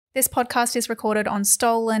This podcast is recorded on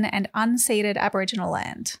stolen and unceded Aboriginal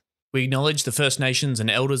land. We acknowledge the First Nations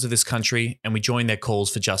and elders of this country, and we join their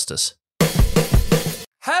calls for justice.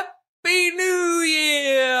 Happy New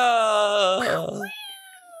Year!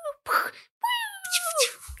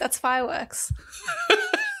 That's fireworks.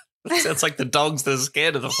 That sounds like the dogs that are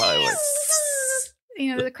scared of the fireworks.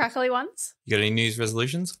 You know, the crackly ones? You got any New Year's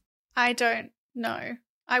resolutions? I don't know.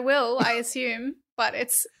 I will, I assume, but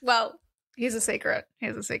here's a secret.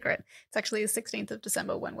 It's actually the 16th of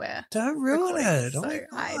December when we're Don't ruin it. So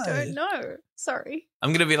I don't know. Sorry. I'm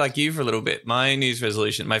going to be like you for a little bit. My New Year's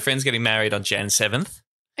resolution, my friend's getting married on Jan 7th.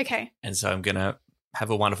 Okay. And so I'm going to have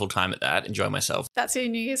a wonderful time at that, enjoy myself. That's your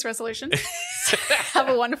New Year's resolution? Have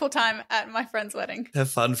a wonderful time at my friend's wedding. Have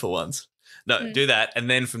fun for once. No, do that. And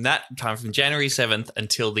then from that time, from January 7th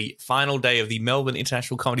until the final day of the Melbourne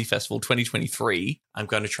International Comedy Festival 2023, I'm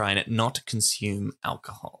going to try and not consume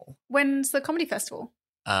alcohol. When's the comedy festival?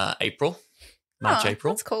 April. March,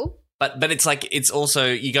 April. That's cool. But it's like, it's also,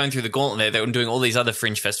 you're going through the gauntlet there. They're doing all these other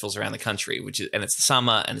fringe festivals around the country, and it's the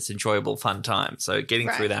summer and it's enjoyable, fun time. So getting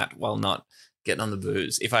through that while not getting on the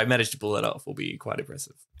booze, if I manage to pull that off, will be quite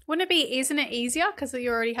impressive. Isn't it easier because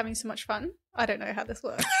you're already having so much fun? I don't know how this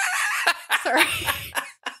works. Sorry.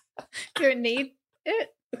 You don't need it?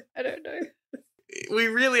 I don't know. We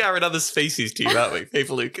really are another species to you, aren't we?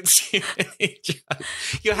 People who consume each other.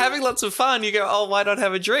 You're having lots of fun. You go, oh, why not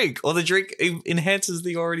have a drink? Or the drink enhances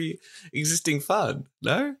the already existing fun,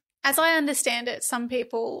 no? As I understand it, some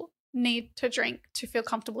people need to drink to feel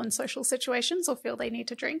comfortable in social situations or feel they need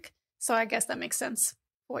to drink. So I guess that makes sense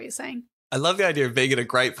for what you're saying. I love the idea of being at a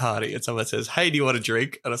great party and someone says, hey, do you want a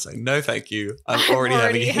drink? And I say, no, thank you. I'm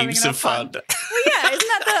already having heaps of fun. Well, yeah, isn't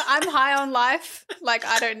that I'm high on life? Like,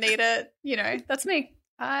 I don't need it. You know, that's me.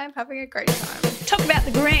 I'm having a great time. Talk about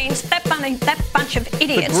the Greens, that bunch of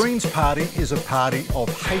idiots. The Greens party is a party of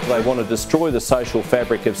hate. They want to destroy the social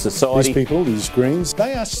fabric of society. These people, these Greens,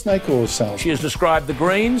 they are snake oil salesmen. She has described the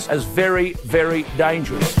Greens as very, very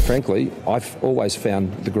dangerous. Frankly, I've always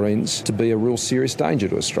found the Greens to be a real serious danger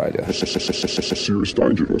to Australia. A serious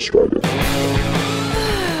danger to Australia.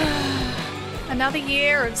 Another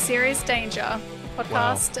year of serious danger.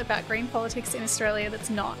 Podcast about green politics in Australia that's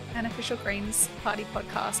not an official Greens Party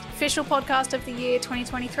podcast. Official podcast of the year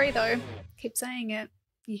 2023, though. Keep saying it.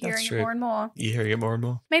 You're hearing it more and more. You're hearing it more and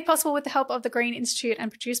more. Made possible with the help of the Green Institute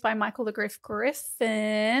and produced by Michael the Griff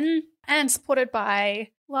Griffin and supported by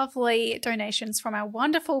lovely donations from our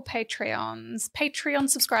wonderful Patreons. Patreon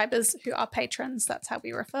subscribers who are patrons. That's how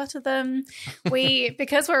we refer to them.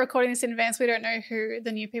 Because we're recording this in advance, we don't know who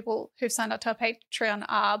the new people who've signed up to our Patreon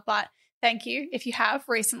are, but thank you if you have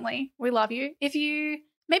recently. We love you. Maybe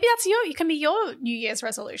that's you can be your New Year's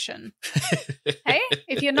resolution. Hey,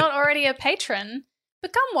 if you're not already a patron,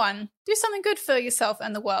 become one. Do something good for yourself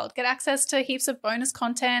and the world. Get access to heaps of bonus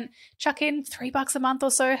content. Chuck in $3 a month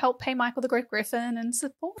or so. Help pay Michael the Great Griffin and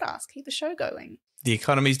support us. Keep the show going. The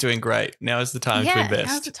economy's doing great. Now is the time to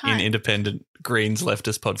invest in independent Greens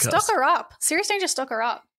leftist podcasts. Stock her up. Serious danger, stock her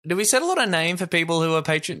up. Did we settle on a name for people who are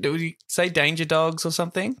patron? Did we say Danger Dogs or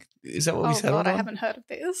something? Is that what we settled on? I haven't heard of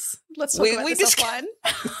this. Let's talk about this offline.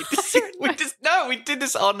 We did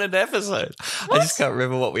this on an episode. What? I just can't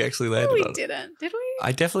remember what we actually landed on. No, we didn't. Did we?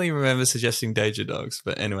 I definitely remember suggesting Danger Dogs,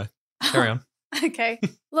 but anyway, carry on. Okay.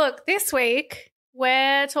 Look, this week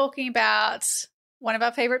we're talking about one of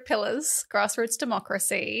our favourite pillars, grassroots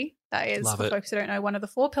democracy. That is, for folks who don't know, one of the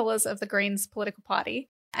 4 pillars of the Greens political party.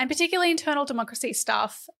 And particularly internal democracy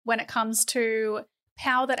stuff when it comes to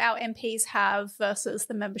power that our MPs have versus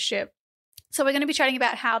the membership. So we're going to be chatting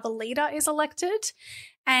about how the leader is elected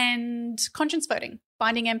and conscience voting,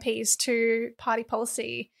 binding MPs to party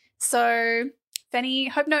policy. So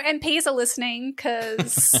hope no MPs are listening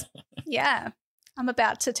because, I'm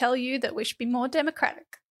about to tell you that we should be more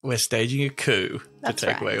democratic. We're staging a coup to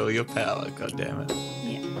take away all your power. God damn it.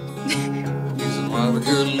 Yeah. He's a mighty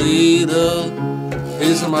good leader.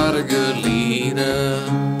 He's a mighty good leader.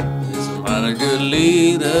 He's a mighty good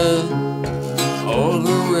leader. All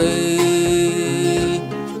the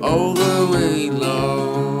way,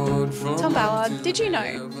 Lord. Tom Ballard, did you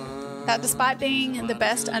know that despite being the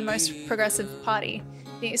best and most progressive party,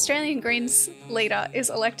 the Australian Greens leader is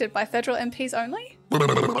elected by federal MPs only? What?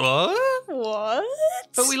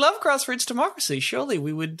 But we love grassroots democracy. Surely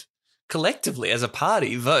we would collectively, as a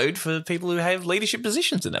party, vote for people who have leadership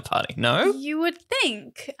positions in that party, no? You would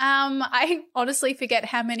think. I honestly forget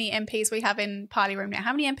how many MPs we have in party room now.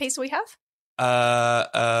 How many MPs do we have?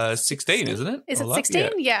 16, isn't it? Is it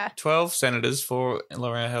 16? Yeah. 12 senators for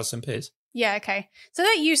Lower House MPs. Yeah, okay. So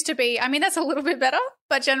that used to be, that's a little bit better,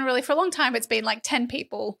 but generally for a long time it's been like 10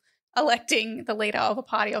 people electing the leader of a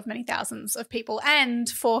party of many thousands of people and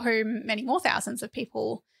for whom many more thousands of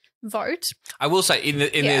people vote. I will say, in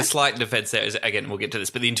the slight defence there, is, again, we'll get to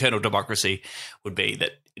this, but the internal democracy would be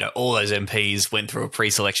that, you know, all those MPs went through a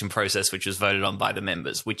pre-selection process which was voted on by the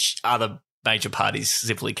members, which other major parties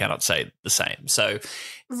simply cannot say the same. So,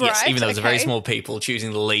 yes, even though it's a very small people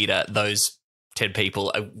choosing the leader, those 10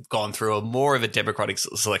 people have gone through a more of a democratic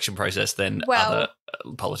selection process than other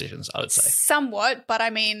politicians, I would say. Somewhat, but I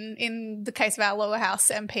mean, in the case of our lower house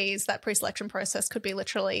MPs, that pre-selection process could be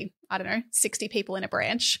literally, 60 people in a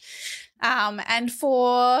branch. And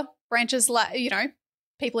for branches like,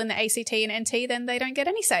 people in the ACT and NT, then they don't get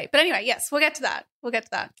any say. But anyway, yes, we'll get to that.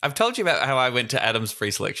 I've told you about how I went to Adam's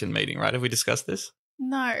pre-selection meeting, right? Have we discussed this?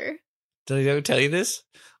 No. Did I ever tell you this?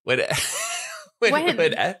 When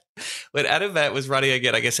Adam Matt was running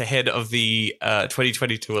again, I guess, ahead of the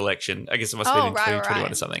 2022 election, I guess it must have been in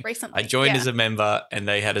 2021 or something. Recently, I joined as a member and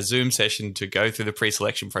they had a Zoom session to go through the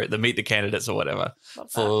pre-selection to meet the candidates or whatever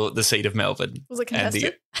for the seat of Melbourne. Was it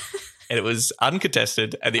contested? And it was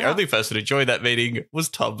uncontested, and the only person who joined that meeting was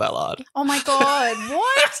Tom Ballard. Oh my God.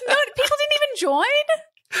 What? No, people didn't even join?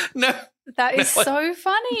 No. That is so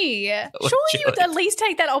funny. Surely you would at least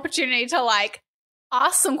take that opportunity to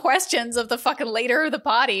ask some questions of the fucking leader of the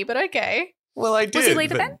party, but okay. Well, I did. Was he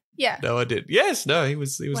leader then? Yeah. No, I did. Yes, no, he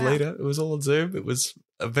was leader. It was all on Zoom. It was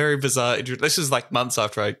a very bizarre This was months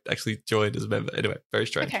after I actually joined as a member. Anyway, very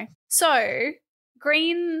strange. Okay. So,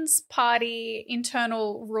 Greens Party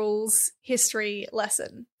internal rules history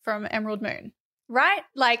lesson from Emerald Moon, right?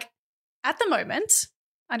 At the moment,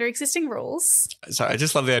 under existing rules. Sorry, I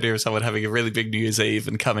just love the idea of someone having a really big New Year's Eve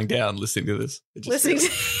and coming down listening to this. This is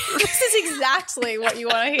exactly what you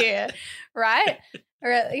want to hear, right?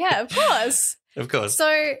 Yeah, of course. Of course.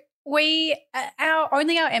 So only our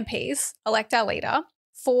MPs elect our leader.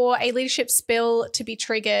 For a leadership spill to be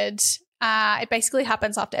triggered, it basically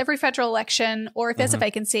happens after every federal election, or if there's a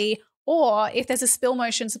vacancy, or if there's a spill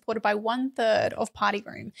motion supported by 1/3 of party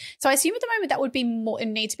room. So I assume at the moment that would be more.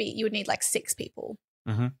 You would need 6 people.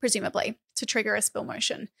 Presumably, to trigger a spill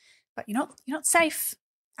motion. But you're not safe,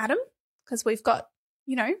 Adam, because we've got,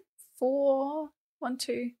 4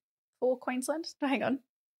 Queensland. No, hang on.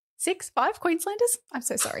 5 Queenslanders? I'm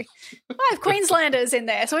so sorry. 5 Queenslanders in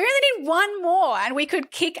there. So we only need 1 more and we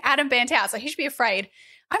could kick Adam Bant out. So he should be afraid.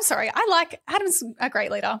 I'm sorry. Adam's a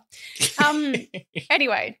great leader.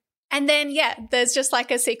 Anyway. And then, there's just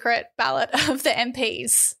a secret ballot of the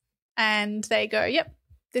MPs and they go, yep,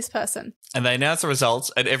 this person. And they announce the results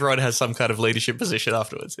and everyone has some kind of leadership position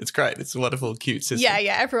afterwards. It's great. It's a wonderful, cute system.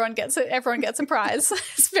 Yeah. Everyone gets it. Everyone gets a prize.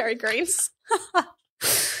 It's very Greens.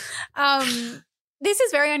 This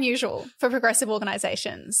is very unusual for progressive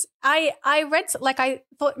organizations. I read, I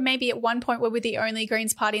thought maybe at one point we're the only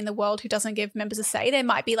Greens party in the world who doesn't give members a say. There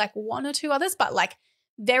might be 1 or 2 others, but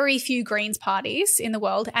very few Greens parties in the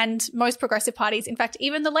world, and most progressive parties, in fact,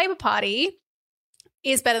 even the Labor Party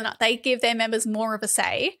is better than that. They give their members more of a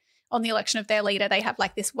say on the election of their leader. They have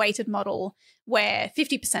this weighted model where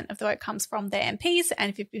 50% of the vote comes from their MPs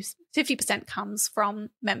and 50% comes from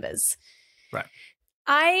members. Right.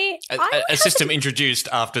 A system introduced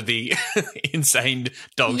after the insane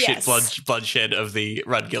dog shit bloodshed of the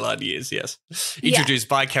Rudd Gillard years, yes. Introduced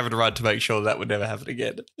by Kevin Rudd to make sure that would never happen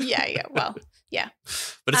again. Yeah. Well, yeah.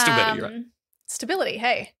 But it's still better, you're right. Stability,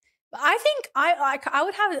 hey. I think I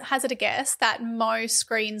would hazard a guess that most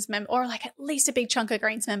Greens members, or at least a big chunk of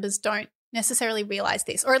Greens members, don't necessarily realise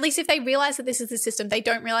this. Or at least if they realise that this is the system, they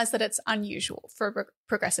don't realise that it's unusual for a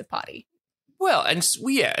progressive party. Well, and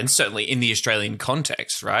certainly in the Australian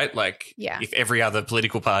context, right? If every other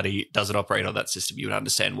political party doesn't operate on that system, you would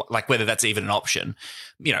understand whether that's even an option.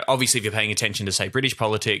 Obviously, if you're paying attention to, say, British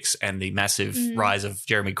politics, and the massive rise of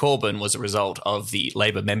Jeremy Corbyn was a result of the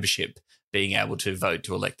Labor membership being able to vote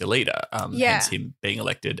to elect the leader, hence him being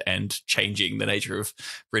elected and changing the nature of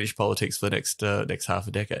British politics for the next half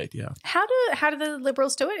a decade. Yeah. How do the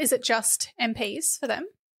Liberals do it? Is it just MPs for them?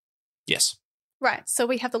 Yes. Right, so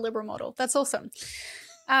we have the Liberal model. That's awesome.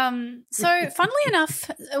 So funnily enough,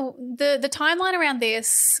 the timeline around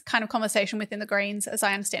this kind of conversation within the Greens, as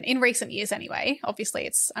I understand, in recent years anyway, obviously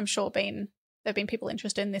I'm sure there have been people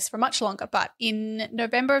interested in this for much longer, but in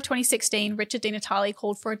November of 2016, Richard Di Natale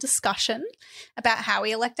called for a discussion about how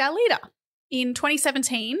we elect our leader. In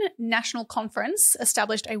 2017, National Conference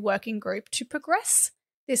established a working group to progress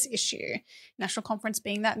this issue. National Conference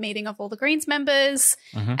being that meeting of all the Greens members.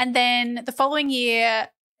 And then the following year,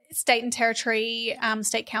 state and territory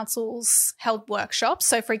state councils held workshops.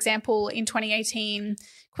 So, for example, in 2018,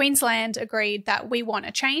 Queensland agreed that we want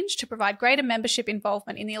a change to provide greater membership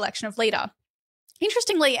involvement in the election of leader.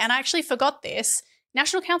 Interestingly, and I actually forgot this,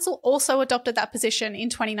 National Council also adopted that position in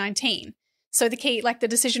 2019. So the key, like the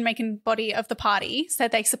decision-making body of the party,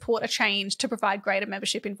 said they support a change to provide greater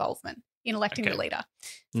membership involvement in electing the leader.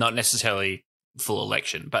 Not necessarily full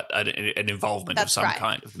election, but an involvement of some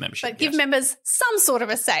kind of membership. But give members some sort of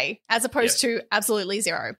a say as opposed to absolutely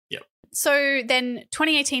zero. Yep. So then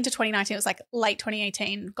 2018 to 2019, it was like late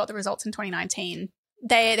 2018, got the results in 2019.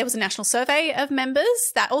 There was a national survey of members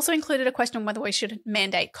that also included a question on whether we should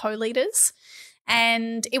mandate co-leaders.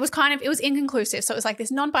 And it was inconclusive. So it was like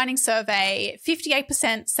this non-binding survey.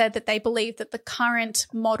 58% said that they believed that the current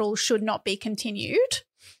model should not be continued.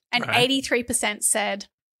 And 83% said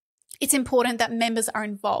it's important that members are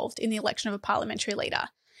involved in the election of a parliamentary leader.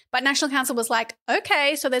 But National Council was like,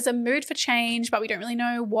 okay, so there's a mood for change, but we don't really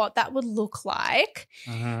know what that would look like.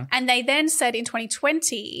 Mm-hmm. And they then said in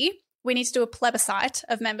 2020, we need to do a plebiscite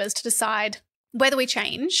of members to decide whether we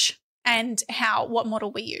change and what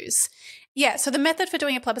model we use. Yeah, so the method for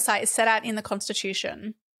doing a plebiscite is set out in the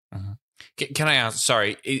Constitution. Mm-hmm. Can I ask,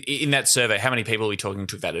 sorry, in that survey, how many people are we talking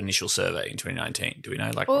took that initial survey in 2019? Do we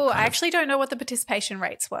know? I actually don't know what the participation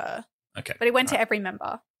rates were. Okay. But it went to every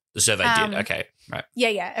member. The survey did. Okay, right.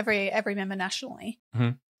 Yeah, every member nationally.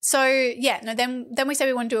 Mm-hmm. So, then we said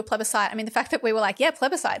we want to do a plebiscite. I mean, the fact that we were like, yeah,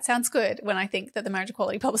 plebiscite sounds good, when I think that the marriage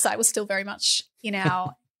equality plebiscite was still very much in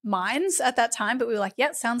our minds at that time, but we were like,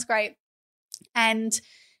 yeah, sounds great. And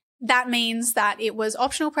that means that it was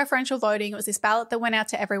optional preferential voting. It was this ballot that went out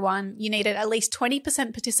to everyone. You needed at least 20%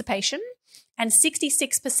 participation and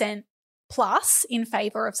 66% plus in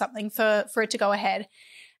favor of something for it to go ahead.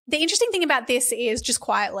 The interesting thing about this is, just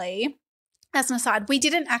quietly, as an aside, we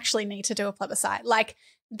didn't actually need to do a plebiscite. Like,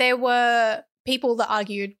 there were people that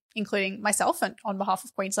argued, including myself and on behalf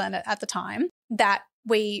of Queensland at the time, that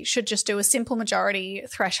we should just do a simple majority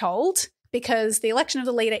threshold because the election of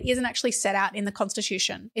the leader isn't actually set out in the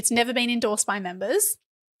Constitution. It's never been endorsed by members,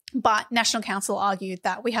 but National Council argued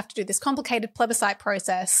that we have to do this complicated plebiscite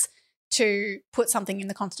process to put something in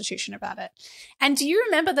the Constitution about it. And do you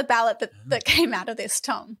remember the ballot that came out of this,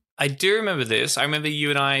 Tom? I do remember this. I remember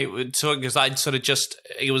you and I were talking because I'd sort of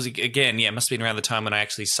it was, again, it must have been around the time when I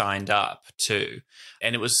actually signed up too.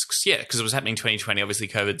 And it was, because it was happening in 2020. Obviously,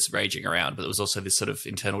 COVID's raging around, but there was also this sort of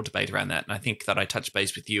internal debate around that. And I think that I touched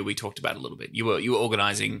base with you. We talked about it a little bit. You were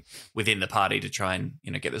organising within the party to try and,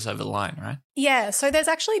 get this over the line, right? Yeah. So there's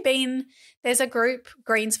a group,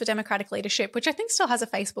 Greens for Democratic Leadership, which I think still has a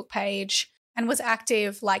Facebook page and was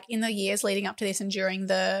active like in the years leading up to this and during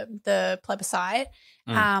the plebiscite.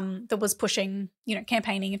 That was pushing,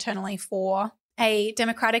 campaigning internally for a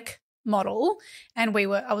democratic model. And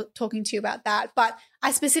I was talking to you about that. But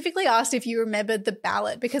I specifically asked if you remembered the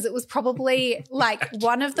ballot because it was probably like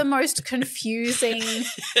one of the most confusing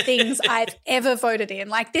things I've ever voted in.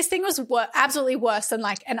 Like, this thing was absolutely worse than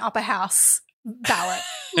like an upper house ballot,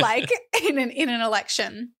 like in an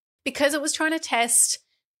election, because it was trying to test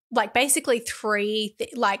like basically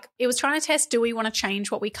it was trying to test, do we want to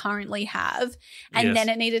change what we currently have? And then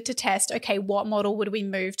it needed to test, okay, what model would we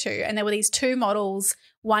move to? And there were these two models,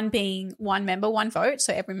 one being one member, one vote.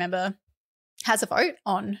 So every member has a vote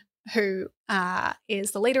on who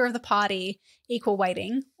is the leader of the party, equal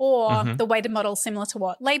weighting, or the weighted model similar to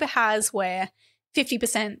what Labor has, where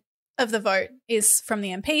 50% of the vote is from the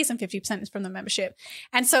MPs and 50% is from the membership.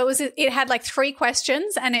 And so it had like three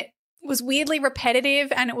questions, and it was weirdly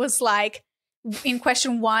repetitive, and it was like in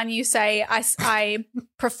question one you say I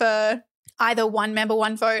prefer either one member,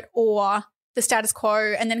 one vote or the status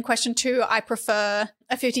quo, and then question two I prefer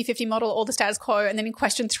a 50-50 model or the status quo, and then in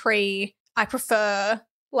question three I prefer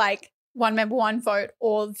like one member, one vote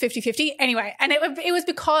or 50-50. Anyway, and it was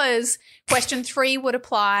because question three would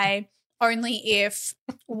apply only if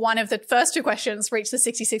one of the first two questions reached the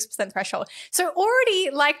 66% threshold. So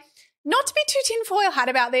already, like, not to be too tinfoil hat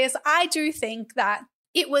about this, I do think that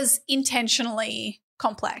it was intentionally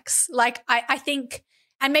complex. Like, I think,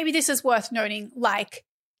 and maybe this is worth noting, like,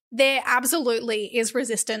 there absolutely is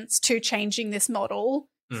resistance to changing this model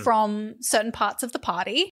from certain parts of the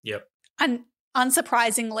party. Yep. And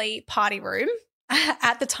unsurprisingly, party room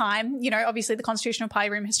at the time, obviously the constitutional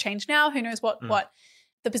party room has changed now. Who knows what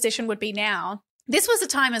the position would be now. This was a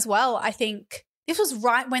time as well, I think, this was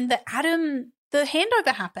right when the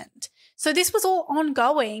handover happened. So this was all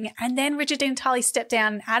ongoing, and then Richard Di Natale stepped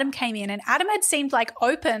down and Adam came in, and Adam had seemed like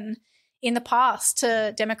open in the past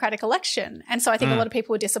to democratic election. And so I think a lot of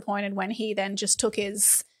people were disappointed when he then just took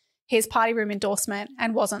his party room endorsement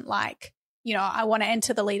and wasn't like, I want to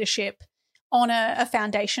enter the leadership on a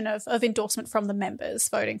foundation of endorsement from the members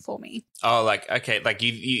voting for me. Oh, like, okay, like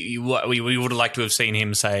we would have liked to have seen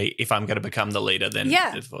him say, if I'm going to become the leader, then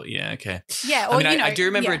okay. Yeah, or, I do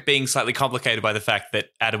remember it being slightly complicated by the fact that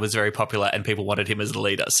Adam was very popular and people wanted him as the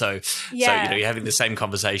leader. So you're having the same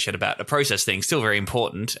conversation about a process thing, still very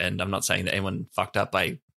important. And I'm not saying that anyone fucked up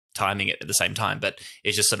by timing it at the same time, but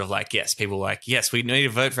it's just sort of like, yes, people were like, yes, we need to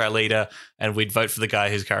vote for our leader, and we'd vote for the guy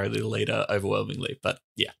who's currently the leader overwhelmingly. But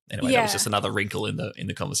that was just another wrinkle in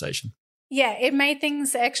the conversation. Yeah, it made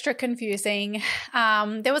things extra confusing.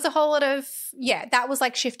 There was a whole lot of that was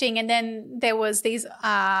like shifting, and then there was these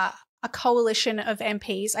a coalition of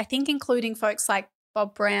MPs, I think, including folks like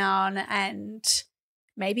Bob Brown and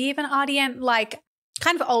maybe even Ardient, like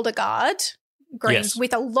kind of older guard Greens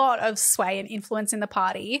with a lot of sway and influence in the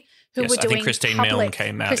party, who were doing I think Christine Milne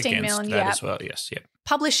came out against that as well. Yes,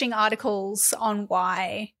 publishing articles on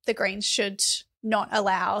why the Greens should not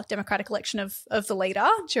allow democratic election of the leader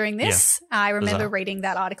during this. I remember reading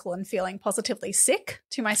that article and feeling positively sick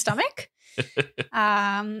to my stomach.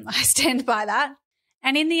 I stand by that.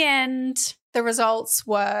 And in the end, the results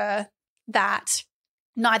were that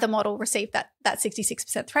neither model received that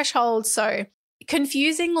 66% threshold. So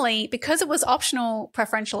confusingly, because it was optional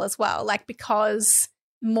preferential as well, like because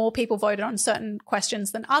more people voted on certain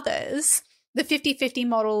questions than others, the 50-50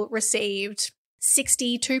 model received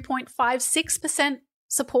 62.56%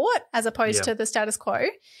 support as opposed to the status quo.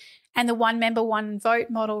 And the one member, one vote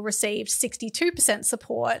model received 62%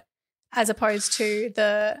 support as opposed to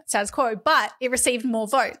the status quo, but it received more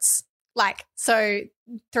votes. So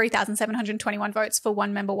 3,721 votes for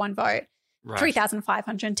one member, one vote. Right.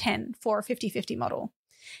 3,510 for a 50-50 model.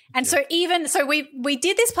 And so we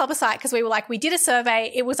did this plebiscite because we were like, we did a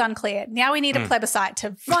survey, it was unclear. Now we need a plebiscite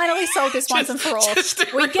to finally solve this once and for all.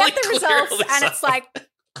 We get the results and it's like,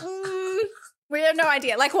 we have no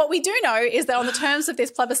idea. Like, what we do know is that on the terms of this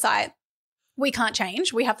plebiscite, we can't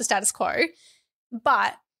change. We have the status quo.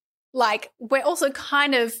 But like, we're also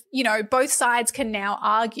kind of, both sides can now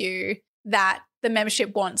argue that the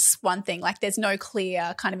membership wants one thing. Like, there's no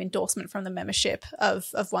clear kind of endorsement from the membership of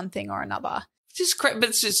one thing or another. But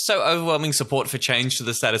it's just so overwhelming support for change to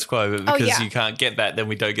the status quo. But because you can't get that, then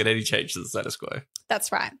we don't get any change to the status quo.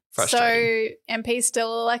 That's right. Frustrating. So MPs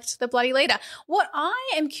still elect the bloody leader. What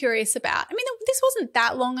I am curious about, I mean, this wasn't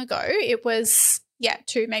that long ago. It was,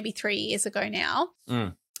 2, maybe 3 years ago now.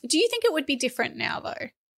 Do you think it would be different now, though,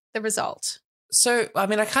 the result? So, I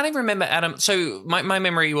mean, I can't even remember Adam. So my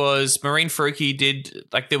memory was Mehreen Faruqi did,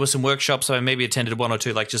 like, there were some workshops. So I maybe attended one or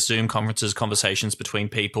two, like, just Zoom conferences, conversations between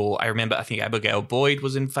people. I remember, I think Abigail Boyd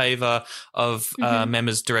was in favour of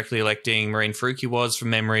members directly electing. Mehreen Faruqi was, from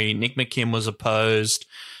memory. Nick McKim was opposed.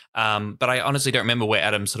 But I honestly don't remember where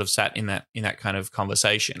Adam sort of sat in that kind of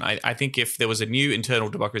conversation. I think if there was a new internal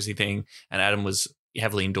democracy thing and Adam was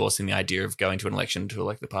heavily endorsing the idea of going to an election to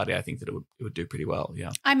elect the party, I think that it would do pretty well,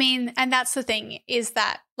 yeah. I mean, and that's the thing, is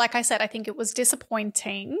that, like I said, I think it was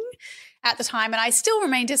disappointing at the time, and I still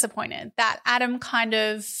remain disappointed that Adam kind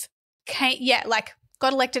of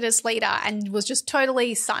got elected as leader and was just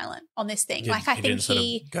totally silent on this thing. I think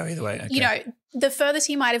he go either way. Okay. The furthest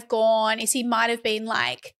he might have gone is he might have been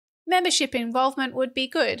like, membership involvement would be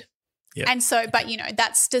good. Yep. And so, but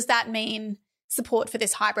does that mean support for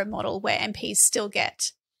this hybrid model where MPs still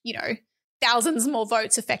get, thousands more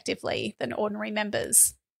votes effectively than ordinary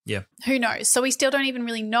members? Yeah. Who knows? So we still don't even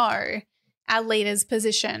really know our leader's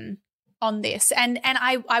position on this. And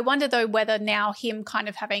I wonder, though, whether now him kind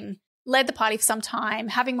of having led the party for some time,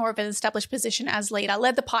 having more of an established position as leader,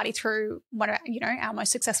 led the party through our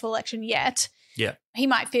most successful election yet. Yeah. He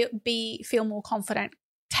might feel more confident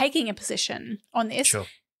taking a position on this. Sure.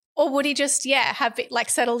 Or would he just, have it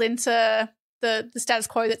settled into the status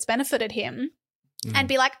quo that's benefited him and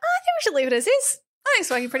be like, I think we should leave it as is. I think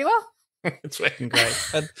it's working pretty well. It's working great.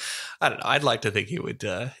 And I don't know. I'd like to think he would.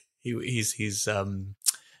 His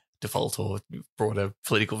default or broader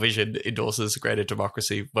political vision endorses greater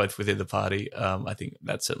democracy, both within the party. I think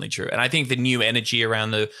that's certainly true. And I think the new energy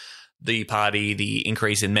around the party, the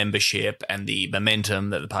increase in membership, and the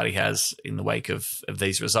momentum that the party has in the wake of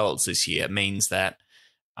these results this year means that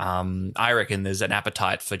I reckon there's an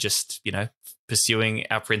appetite for just, pursuing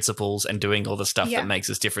our principles and doing all the stuff that makes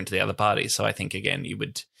us different to the other parties. So I think, again,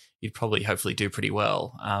 you'd probably hopefully do pretty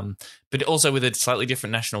well. But also with a slightly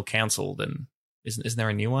different national council than, isn't there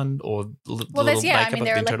a new one? Or they're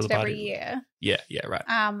elected every year. Yeah, right.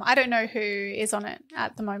 I don't know who is on it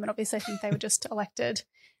at the moment. Obviously, I think they were just elected.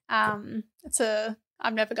 I'm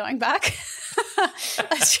never going back.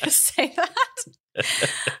 Let's just say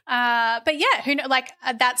that. But yeah, who know?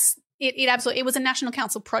 It absolutely, it was a National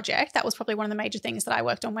Council project. That was probably one of the major things that I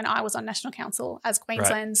worked on when I was on National Council as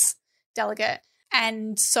Queensland's delegate.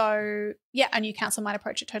 And so, yeah, a new council might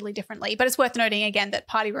approach it totally differently. But it's worth noting again that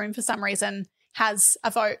Party Room, for some reason, has a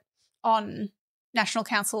vote on National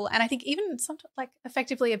Council, and I think even sometimes like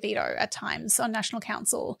effectively a veto at times on National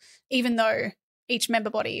Council, even though each member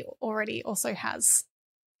body already also has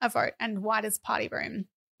a vote. And why is Party Room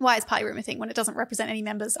a thing when it doesn't represent any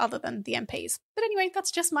members other than the MPs? But anyway,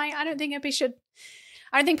 that's just I don't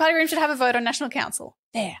think Party Room should have a vote on National Council.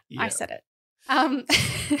 There, yeah. I said it. But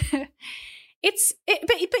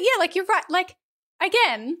yeah, like you're right. Like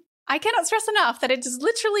again, I cannot stress enough that it is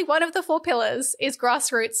literally one of the 4 pillars is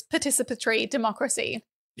grassroots participatory democracy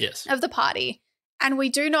of the party. And we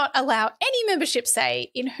do not allow any membership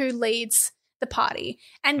say in who leads the party.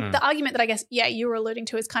 And the argument that I guess, you were alluding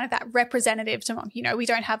to is kind of that representative democracy. We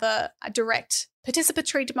don't have a direct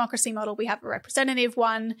participatory democracy model. We have a representative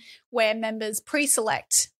one where members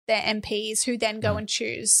pre-select their MPs who then go and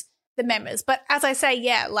choose the members. But as I say,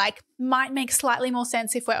 might make slightly more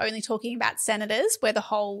sense if we're only talking about senators where the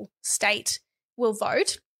whole state will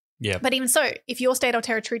vote. Yeah. But even so, if your state or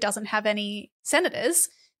territory doesn't have any senators,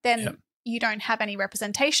 then you don't have any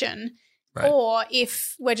representation. Right. Or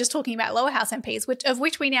if we're just talking about lower house MPs, of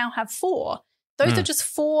which we now have 4, those are just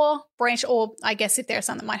 4 branch, or I guess if there are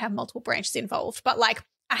some that might have multiple branches involved, but like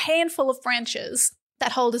a handful of branches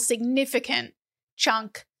that hold a significant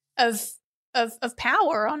chunk of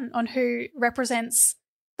power on who represents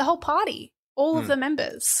the whole party, all of the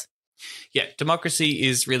members. Yeah, democracy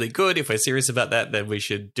is really good. If we're serious about that, then we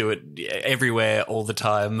should do it everywhere, all the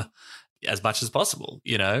time, as much as possible,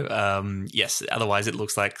 Yes, otherwise it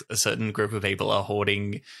looks like a certain group of people are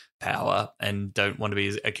hoarding power and don't want to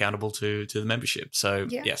be accountable to the membership. So,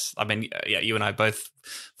 yes, I mean, you and I both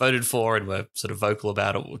voted for and were sort of vocal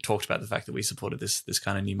about it, or talked about the fact that we supported this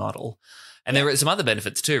kind of new model. And there are some other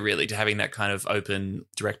benefits too, really, to having that kind of open,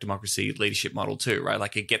 direct democracy leadership model too, right?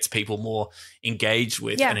 Like it gets people more engaged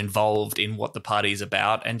with and involved in what the party is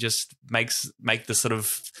about, and just make the sort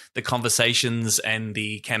of the conversations and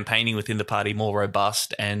the campaigning within the party more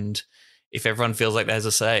robust. And if everyone feels like there's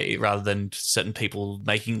a say rather than certain people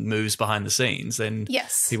making moves behind the scenes, then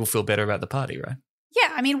people feel better about the party, right?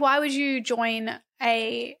 Yeah, I mean, why would you join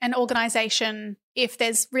an organization if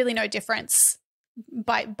there's really no difference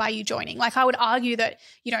by you joining? Like I would argue that,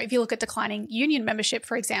 if you look at declining union membership,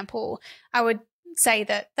 for example, I would say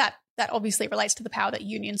that obviously relates to the power that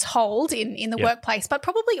unions hold in the workplace, but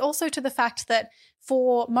probably also to the fact that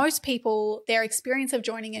for most people, their experience of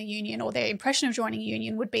joining a union or their impression of joining a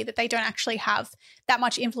union would be that they don't actually have that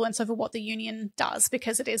much influence over what the union does,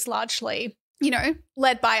 because it is largely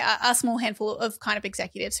led by a small handful of kind of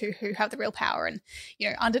executives who have the real power and,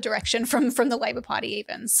 under direction from the Labor Party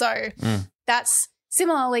even. So that's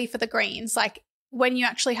similarly for the Greens. Like when you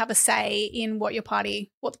actually have a say in what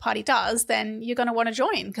the party does, then you're going to want to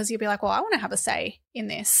join, because you'll be like, well, I want to have a say in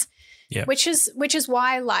this. Yeah. Which is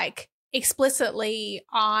why, like, explicitly,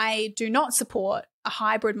 I do not support a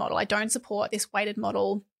hybrid model. I don't support this weighted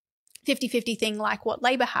model 50-50 thing like what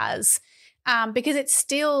Labor has, because it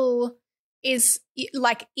still is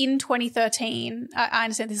like in 2013, I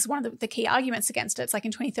understand this is one of the key arguments against it. It's like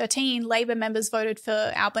in 2013, Labor members voted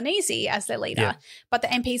for Albanese as their leader, but the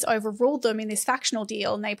MPs overruled them in this factional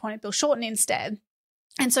deal and they appointed Bill Shorten instead.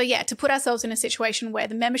 And so, to put ourselves in a situation where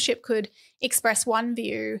the membership could express one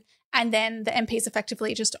view and then the MPs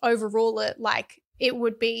effectively just overrule it, like it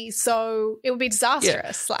would be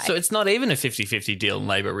disastrous. Yeah. So it's not even a 50-50 deal in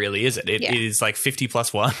Labor, really, is it? It is like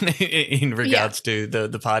 50+1 in regards to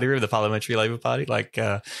the party room, the Parliamentary Labor Party. Like,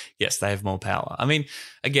 yes, they have more power. I mean,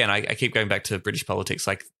 again, I keep going back to British politics.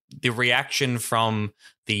 Like the reaction from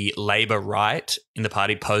the Labor right in the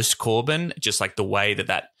party post-Corbyn, just like the way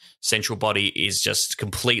that central body is just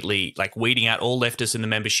completely like weeding out all leftists in the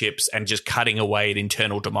memberships and just cutting away at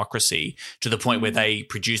internal democracy to the point where they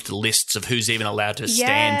produce the lists of who's even allowed to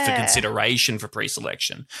stand for consideration for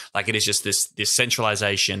pre-selection. Like it is just this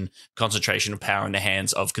centralisation, concentration of power in the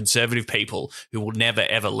hands of conservative people who will never,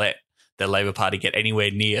 ever let the Labor Party get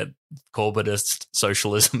anywhere near Corbynist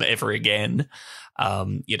socialism ever again.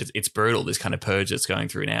 Yet it's brutal, this kind of purge that's going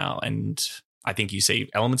through now. And I think you see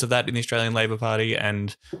elements of that in the Australian Labor Party,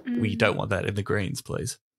 and we don't want that in the Greens,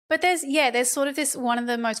 please. But there's sort of this, one of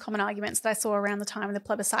the most common arguments that I saw around the time of the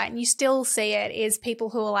plebiscite, and you still see it, is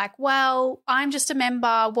people who are like, well, I'm just a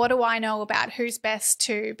member. What do I know about who's best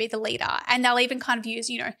to be the leader? And they'll even kind of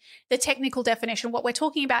use, the technical definition. What we're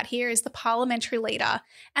talking about here is the parliamentary leader.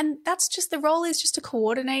 And that's just, the role is just to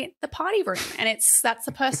coordinate the party room. And that's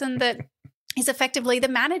the person that is effectively the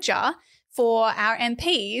manager for our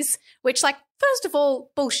MPs, which, like, First of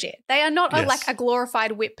all, bullshit. They are not like a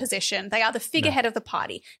glorified whip position. They are the figurehead of the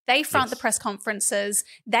party. They front the press conferences.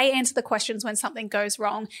 They answer the questions when something goes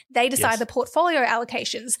wrong. They decide the portfolio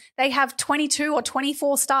allocations. They have 22 or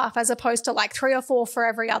 24 staff as opposed to like 3 or 4 for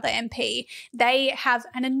every other MP. They have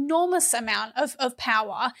an enormous amount of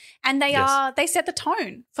power, and they set the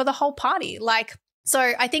tone for the whole party. Like, so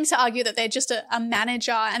I think to argue that they're just a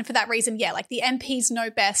manager, and for that reason, like the MPs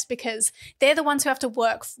know best because they're the ones who have to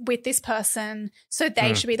work with this person, so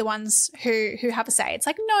they should be the ones who have a say. It's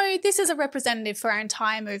like, no, this is a representative for our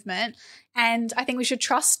entire movement, and I think we should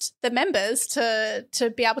trust the members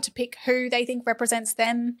to be able to pick who they think represents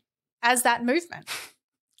them as that movement.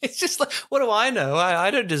 It's just like, what do I know? I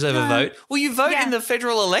don't deserve a vote. Well, you vote in the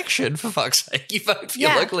federal election, for fuck's sake. You vote for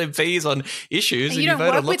your local MPs on issues, and you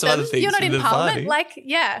vote on lots of other things. You're not in Parliament.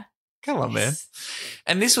 Parliament. Come on, man.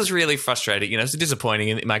 And this was really frustrating. It's disappointing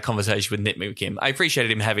in my conversation with Nick McKim. I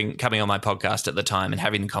appreciated him coming on my podcast at the time and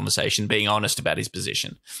having the conversation, being honest about his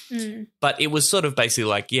position. But it was sort of basically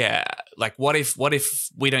like, what if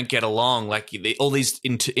we don't get along? Like all these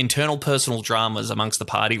internal personal dramas amongst the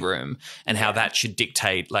party room, and how that should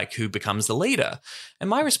dictate like who becomes the leader. And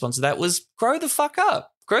my response to that was, grow the fuck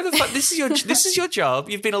up. Grow the fuck. This is your job.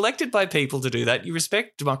 You've been elected by people to do that. You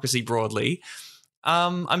respect democracy broadly.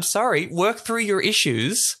 I'm sorry, work through your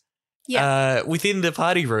issues within the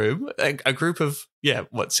party room. A group of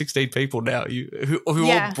 16 people now who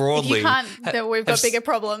all broadly we've got bigger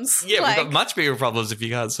problems. Yeah, we've got much bigger problems if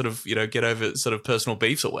you can't sort of get over sort of personal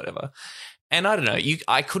beefs or whatever. And I don't know,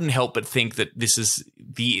 I couldn't help but think that this is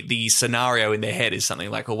the scenario in their head is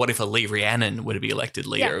something like, well, what if a Lee Rhiannon were to be elected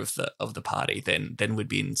leader of the party? Then we'd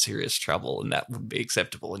be in serious trouble, and that wouldn't be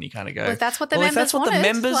acceptable. And you kind of go, well, if that's what the members members if that's what the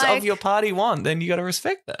members of your party want, then you got to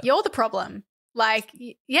respect that. You're the problem. Like,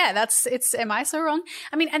 am I so wrong?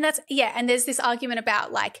 I mean, and and there's this argument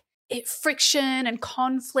about like friction and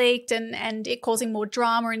conflict and it causing more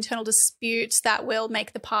drama, internal disputes that will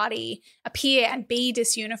make the party appear and be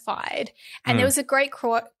disunified. And there was a great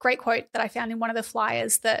quote that I found in one of the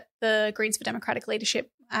flyers that the Greens for Democratic Leadership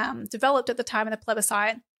developed at the time of the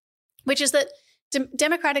plebiscite, which is that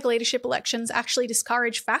democratic leadership elections actually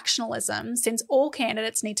discourage factionalism, since all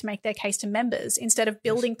candidates need to make their case to members instead of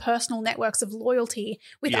building personal networks of loyalty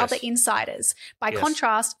with other insiders. By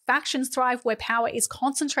contrast, factions thrive where power is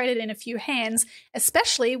concentrated in a few hands,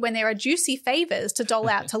 especially when there are juicy favors to dole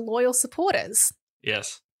out to loyal supporters.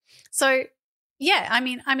 Yes. So, I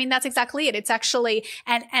mean that's exactly it. It's actually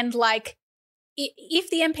and like if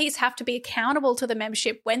the MPs have to be accountable to the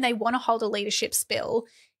membership when they want to hold a leadership spill,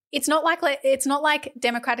 it's not like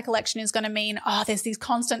democratic election is going to mean, there's these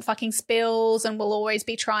constant fucking spills and we'll always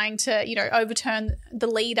be trying to, overturn the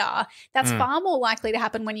leader. That's far more likely to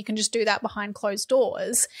happen when you can just do that behind closed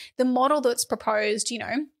doors. The model that's proposed,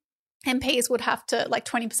 MPs would have to, like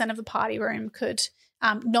 20% of the party room could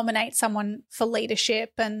nominate someone for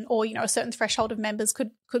leadership or a certain threshold of members could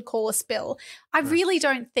call a spill. I really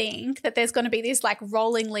don't think that there's going to be these like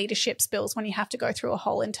rolling leadership spills when you have to go through a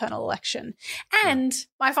whole internal election. And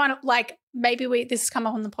I find maybe this has come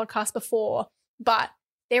up on the podcast before, but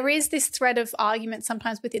there is this thread of argument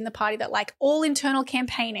sometimes within the party that like all internal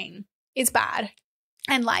campaigning is bad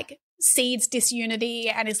and like seeds disunity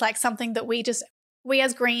and is like something that we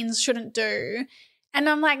as Greens shouldn't do. And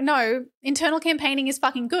I'm like, no, internal campaigning is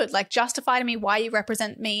fucking good. Like, justify to me why you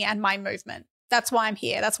represent me and my movement. That's why I'm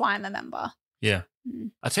here. That's why I'm a member. Yeah.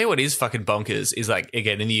 I'll tell you what is fucking bonkers is like,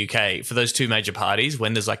 again, in the UK, for those two major parties,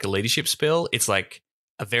 when there's like a leadership spill, it's like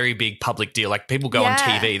a very big public deal. Like people go on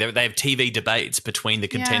TV. They have TV debates between the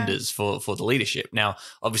contenders for the leadership. Now,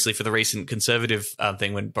 obviously for the recent Conservative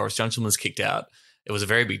thing when Boris Johnson was kicked out, it was a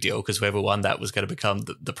very big deal because whoever won that was going to become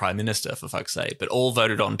the Prime Minister, for fuck's sake. But all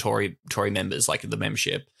voted on Tory members, like the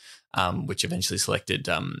membership, which eventually selected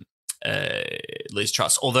Liz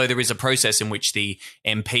Truss. Although there is a process in which the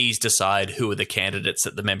MPs decide who are the candidates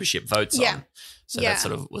that the membership votes on. So that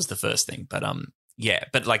sort of was the first thing. But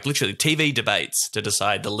but like literally TV debates to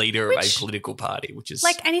decide the leader of a political party, which is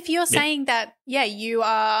like, and if you're saying that, you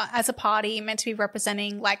are as a party meant to be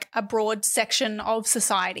representing like a broad section of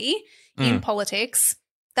society in politics,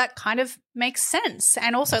 that kind of makes sense.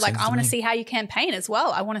 And also like, I want to see how you campaign as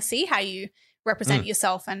well. I want to see how you represent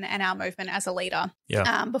yourself and our movement as a leader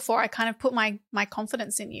before I kind of put my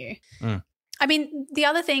confidence in you. I mean, the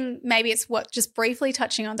other thing, maybe it's just briefly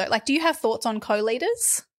touching on though, like, do you have thoughts on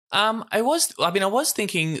co-leaders? I was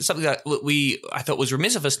thinking something that I thought was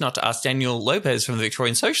remiss of us not to ask Daniel Lopez from the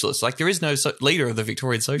Victorian Socialists. Like there is no leader of the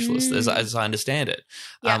Victorian Socialists as I understand it.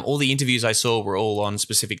 All the interviews I saw were all on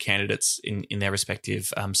specific candidates in their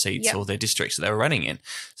respective seats or their districts that they were running in.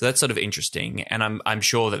 So that's sort of interesting. And I'm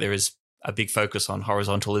sure that there is a big focus on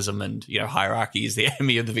horizontalism and, hierarchy is the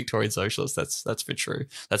enemy of the Victorian socialists. That's for true.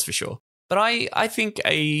 That's for sure. But I think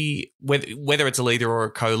whether it's a leader or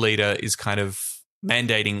a co-leader is kind of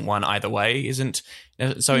mandating one either way isn't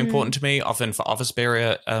so important to me. Often for office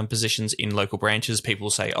bearer positions in local branches, people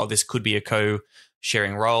say, oh, this could be a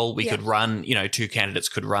co-sharing role. We could run, two candidates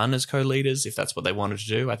could run as co-leaders if that's what they wanted to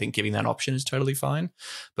do. I think giving that option is totally fine.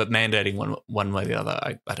 But mandating one way or the other,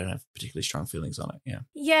 I don't have particularly strong feelings on it. Yeah.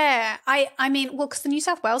 Yeah. I mean, well, because the New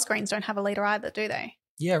South Wales Greens don't have a leader either, do they?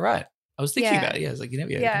 Yeah, right. I was thinking about it. Yeah, I was like,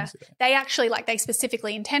 They actually, they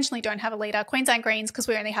specifically intentionally don't have a leader. Queensland Greens, because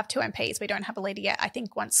we only have 2 MPs, we don't have a leader yet. I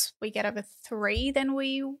think once we get over 3, then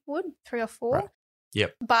we would, 3 or 4. Right.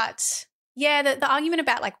 Yep. But yeah, the argument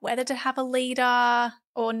about whether to have a leader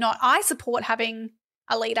or not, I support having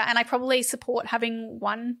a leader, and I probably support having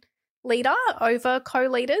one leader over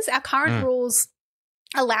co-leaders. Our current rules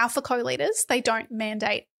allow for co-leaders. They don't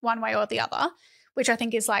mandate one way or the other, which I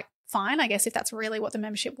think is fine, I guess, if that's really what the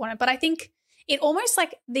membership wanted. But I think it almost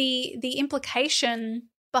the implication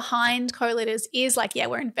behind co-leaders is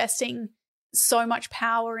we're investing so much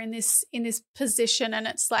power in this position, and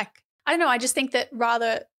it's I don't know, I just think that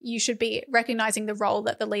rather you should be recognizing the role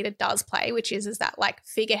that the leader does play, which is that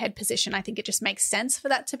figurehead position. I think it just makes sense for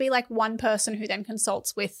that to be one person who then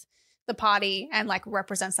consults with the party and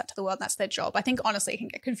represents that to the world, and that's their job. I think honestly it can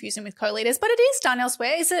get confusing with co-leaders, but it is done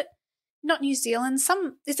elsewhere. Is it not New Zealand?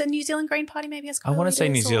 Is it New Zealand Green Party maybe has co-leaders? I want to say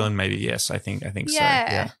New Zealand maybe, yes. I think so.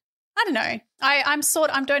 Yeah. I don't know.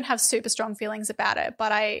 I don't have super strong feelings about it,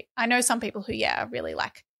 but I know some people who are really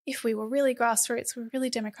if we were really grassroots, we were really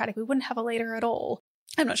democratic, we wouldn't have a leader at all.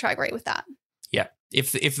 I'm not sure I agree with that. Yeah.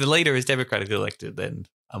 If the leader is democratically elected, then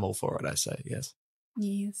I'm all for it, I say, yes.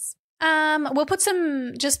 Yes. We'll put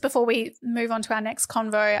some, just before we move on to our next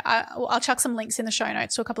convo, I'll chuck some links in the show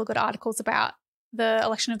notes to a couple of good articles about the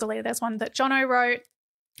election of the leader. There's one that Jono wrote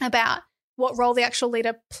about what role the actual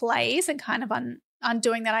leader plays and kind of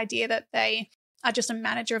undoing that idea that they are just a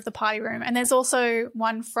manager of the party room. And there's also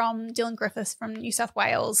one from Dylan Griffiths from New South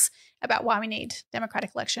Wales about why we need democratic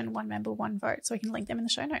election, 1 member, 1 vote. So we can link them in the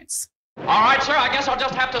show notes. All right, sir, I guess I'll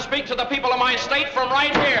just have to speak to the people of my state from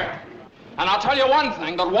right here. And I'll tell you one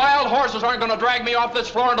thing, that wild horses aren't going to drag me off this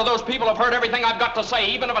floor until those people have heard everything I've got to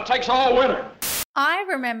say, even if it takes all winter. I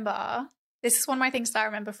remember, this is one of my things that I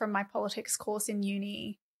remember from my politics course in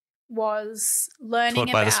uni, was learning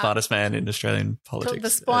taught by the smartest man in Australian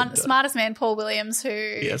politics. The smartest man, Paul Williams, who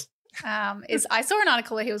is, I saw an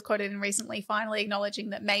article that he was quoted in recently, finally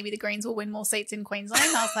acknowledging that maybe the Greens will win more seats in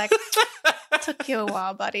Queensland. I was like, took you a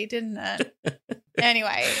while, buddy, didn't it?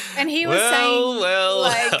 Anyway, and he was saying,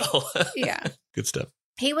 yeah. Good stuff.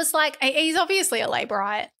 He was he's obviously a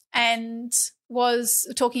Laborite and was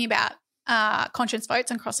talking about conscience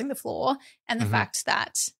votes and crossing the floor and the fact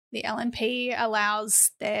that the LNP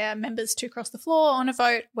allows their members to cross the floor on a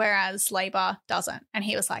vote, whereas Labor doesn't. And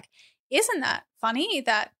he was like, isn't that funny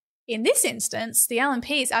that in this instance, the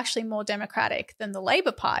LNP is actually more democratic than the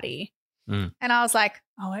Labor Party? And I was like,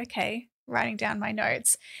 oh, okay, writing down my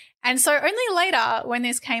notes. And so only later when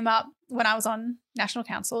this came up, when I was on National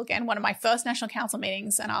Council, again, one of my first National Council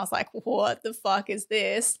meetings, and I was like, what the fuck is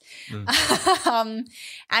this? And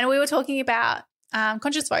we were talking about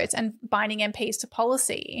conscience votes and binding MPs to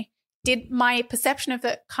policy. Did my perception of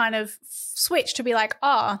it kind of switch to be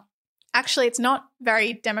actually it's not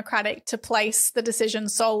very democratic to place the decision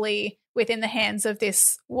solely within the hands of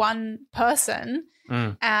this one person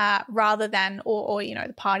rather than, or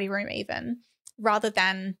the party room even, rather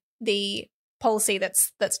than the policy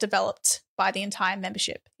that's developed by the entire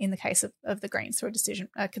membership in the case of the Greens through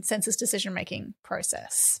a consensus decision-making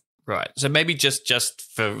process. Right. So maybe just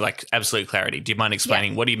for absolute clarity, do you mind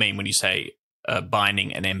explaining what do you mean when you say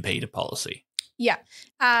binding an MP to policy? Yeah.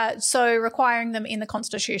 So requiring them in the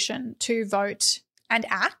Constitution to vote and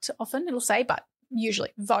act, often it'll say, but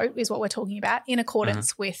usually vote is what we're talking about, in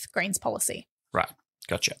accordance with Greens policy. Right.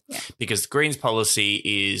 Gotcha. Yeah. Because Greens policy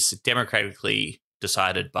is democratically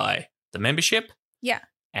decided by the membership. Yeah.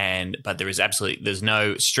 But there's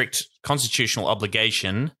no strict constitutional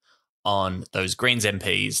obligation on those Greens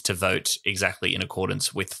MPs to vote exactly in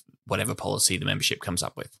accordance with whatever policy the membership comes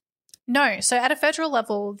up with. No. So at a federal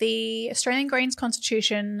level, the Australian Greens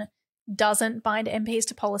Constitution doesn't bind MPs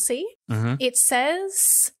to policy. It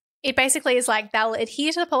says, it basically is they'll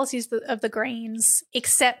adhere to the policies of the Greens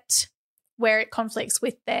except where it conflicts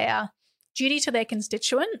with their duty to their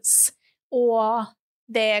constituents or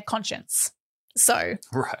their conscience. So,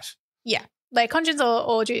 right. Yeah. Their conscience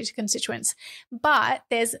or duty to constituents. But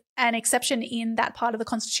there's an exception in that part of the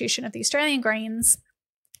Constitution of the Australian Greens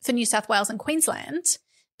for New South Wales and Queensland,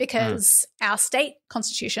 because our state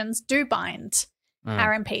constitutions do bind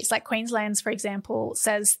our MPs. Like Queensland's, for example,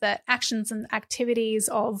 says that actions and activities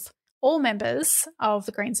of all members of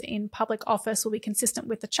the Greens in public office will be consistent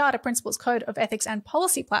with the Charter, Principles, Code of Ethics and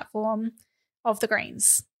Policy Platform of the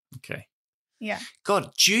Greens. Okay. Yeah.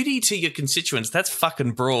 God, duty to your constituents, that's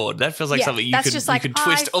fucking broad. That feels like something you could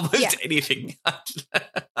twist almost anything.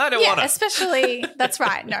 I don't want it. Especially, that's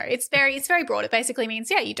right. No, it's very broad. It basically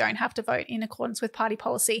means, you don't have to vote in accordance with party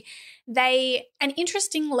policy. And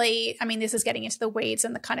interestingly, I mean, this is getting into the weeds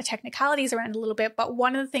and the kind of technicalities around a little bit, but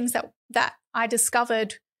one of the things that I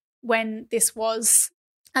discovered when this was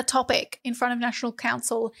a topic in front of National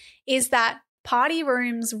Council is that party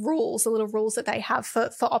rooms rules, the little rules that they have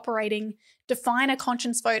for operating, define a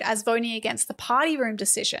conscience vote as voting against the party room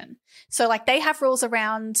decision. So like they have rules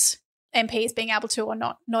around MPs being able to or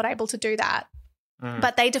not able to do that.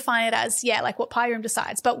 But they define it as, like what party room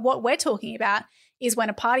decides. But what we're talking about is when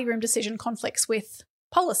a party room decision conflicts with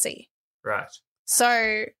policy. Right.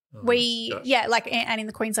 So and in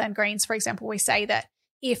the Queensland Greens, for example, we say that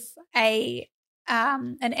if an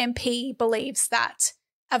MP believes that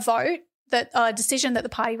a decision that the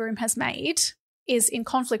party room has made is in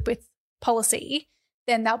conflict with policy,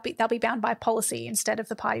 then they'll be bound by policy instead of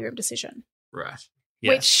the party room decision. Right.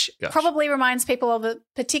 Which probably reminds people of a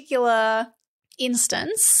particular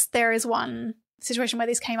instance. There is one situation where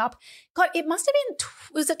this came up. God, it must have been,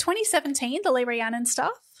 was it 2017, the Lee Rhiannon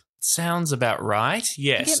stuff? Sounds about right.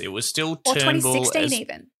 Yes, it was still Turnbull. Or 2016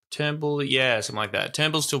 even. Turnbull, something like that.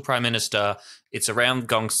 Turnbull's still Prime Minister. It's around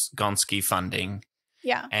Gonski funding.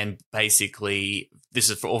 Yeah. And basically, this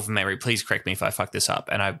is for all from memory. Please correct me if I fuck this up.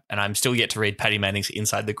 And I'm still yet to read Paddy Manning's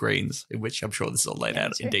Inside the Greens, in which I'm sure this is all laid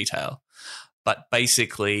out in detail. But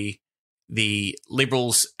basically, the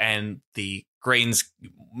Liberals and the Greens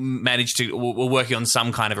were working on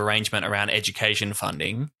some kind of arrangement around education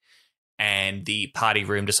funding. And the party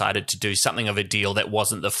room decided to do something of a deal that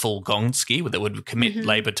wasn't the full Gonski, that would commit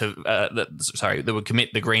that would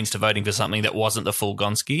commit the Greens to voting for something that wasn't the full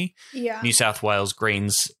Gonski. Yeah. New South Wales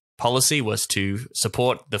Greens policy was to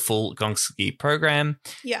support the full Gonski program.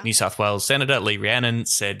 Yeah. New South Wales Senator Lee Rhiannon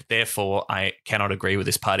said, therefore, I cannot agree with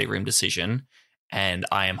this party room decision, and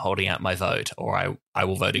I am holding out my vote, or I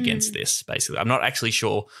will vote against this, basically. I'm not actually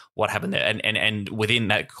sure what happened there. And within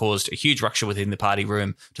that caused a huge rupture within the party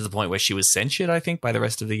room to the point where she was censured, I think, by the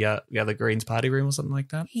rest of the other Greens party room or something like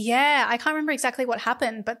that. Yeah, I can't remember exactly what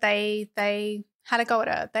happened, but they had a go at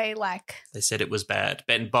her. They said it was bad.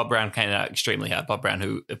 And Bob Brown came out extremely hard. Bob Brown,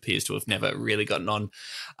 who appears to have never really gotten on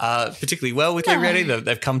particularly well with Lee Rhiannon.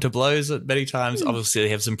 They've come to blows many times. Obviously, they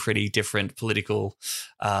have some pretty different political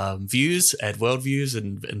views and worldviews,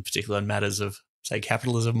 and in particular in matters of, say,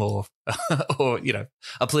 capitalism or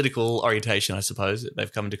a political orientation, I suppose.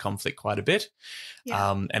 They've come into conflict quite a bit.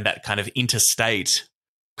 Yeah. And that kind of interstate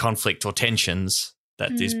conflict or tensions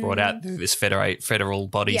that is brought out through this federal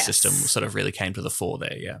body system sort of really came to the fore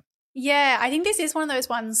there, Yeah, I think this is one of those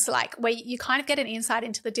ones like where you kind of get an insight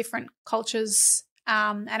into the different cultures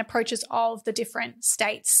and approaches of the different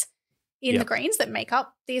states in the Greens that make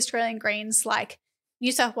up the Australian Greens. Like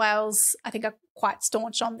New South Wales, I think, are quite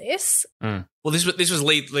staunch on this. Well, this was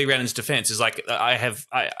Lee Rhiannon's defence. Is like I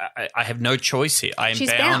have no choice here.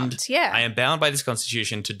 She's bound. I am bound by this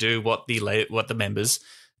constitution to do what the members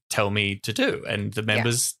tell me to do, and the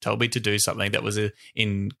members told me to do something that was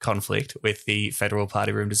in conflict with the federal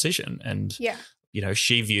party room decision. And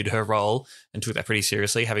she viewed her role and took that pretty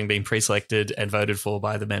seriously, having been pre-selected and voted for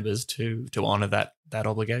by the members to honour that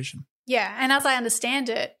obligation. Yeah, and as I understand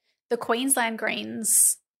it, the Queensland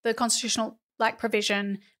Greens, the constitutional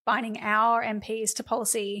provision binding our MPs to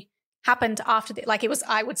policy happened after it was,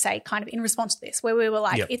 I would say, kind of in response to this, where we were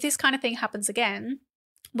like, if this kind of thing happens again,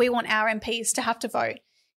 we want our MPs to have to vote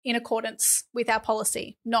in accordance with our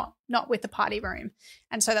policy, not with the party room.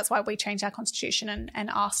 And so that's why we changed our constitution and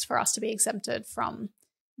asked for us to be exempted from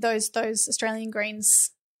those Australian Greens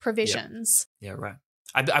provisions. Yeah, right.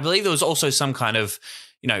 I believe there was also some kind of,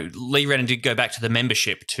 Lee Rhiannon did go back to the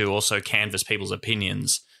membership to also canvass people's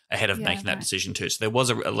opinions ahead of making that decision too. So there was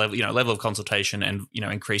a level of consultation and,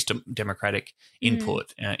 increased democratic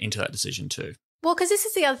input into that decision too. Well, because this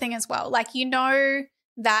is the other thing as well.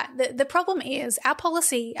 That the problem is our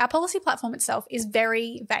policy platform itself is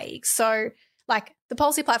very vague. So the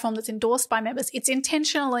policy platform that's endorsed by members, it's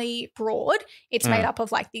intentionally broad. It's made up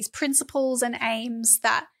of these principles and aims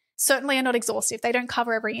that certainly are not exhaustive. They don't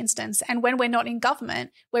cover every instance. And when we're not in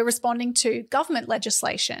government, we're responding to government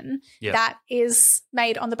legislation that is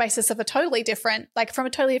made on the basis of from a totally different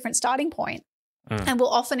starting point. And will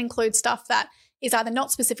often include stuff that is either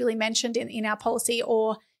not specifically mentioned in our policy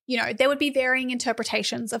or there would be varying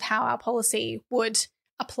interpretations of how our policy would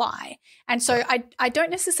apply. And so I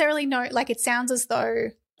don't necessarily know, like it sounds as though,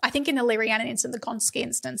 I think in the Lee Rhiannon instance, the Gonski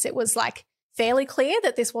instance, it was like fairly clear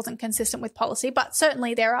that this wasn't consistent with policy, but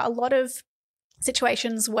certainly there are a lot of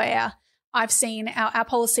situations where I've seen our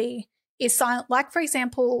policy is silent. Like, for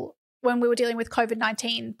example, when we were dealing with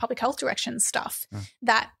COVID-19 public health directions stuff,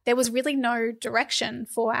 that there was really no direction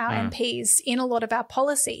for our MPs in a lot of our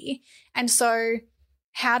policy. And so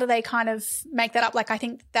how do they kind of make that up? Like, I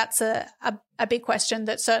think that's a big question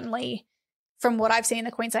that certainly from what I've seen in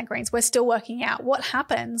the Queensland Greens, we're still working out what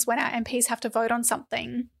happens when our MPs have to vote on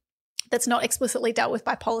something that's not explicitly dealt with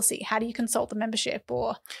by policy. How do you consult the membership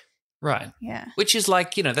or... Right. Yeah. Which is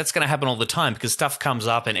like, that's going to happen all the time because stuff comes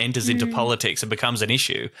up and enters into politics and becomes an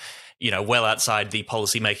issue, well outside the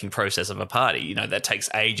policy-making process of a party. That takes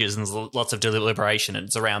ages and lots of deliberation, and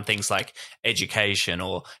it's around things like education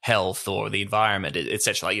or health or the environment, et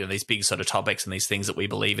cetera. Like, these big sort of topics and these things that we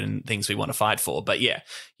believe in and things we want to fight for. But yeah,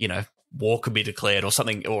 war could be declared or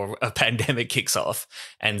something, or a pandemic kicks off,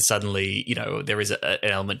 and suddenly, there is an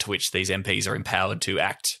element to which these MPs are empowered to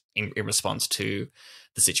act in response to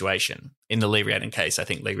the situation. In the Lee Rhiannon case, I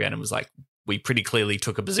think Lee Rhiannon was like, we pretty clearly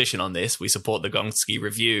took a position on this. We support the Gonski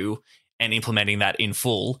review and implementing that in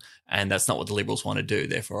full, and that's not what the Liberals want to do.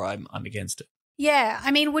 Therefore, I'm against it. Yeah,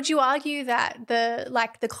 I mean, would you argue that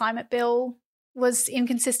the climate bill was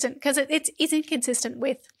inconsistent because it's inconsistent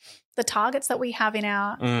with the targets that we have in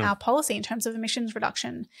our policy in terms of emissions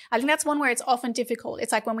reduction? I think that's one where it's often difficult.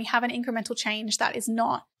 It's like when we have an incremental change that is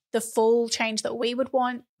not the full change that we would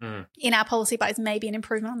want in our policy, but is maybe an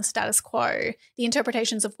improvement on the status quo, the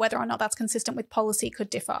interpretations of whether or not that's consistent with policy could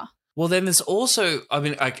differ. Well, then there's also,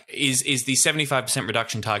 is the 75%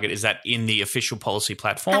 reduction target, is that in the official policy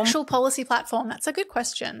platform? Actual policy platform, that's a good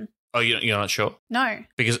question. Oh, you're not sure? No.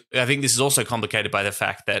 Because I think this is also complicated by the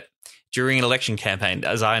fact that during an election campaign,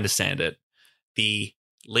 as I understand it, the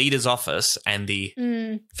leader's office and the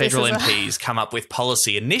federal MPs come up with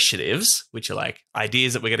policy initiatives, which are like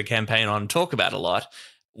ideas that we're going to campaign on and talk about a lot,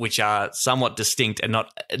 which are somewhat distinct and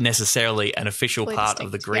not necessarily an official part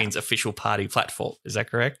of the Greens' official party platform. Is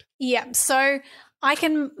that correct? Yeah. So I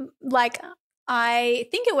think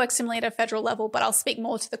it works similarly at a federal level, but I'll speak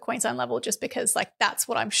more to the Queensland level just because that's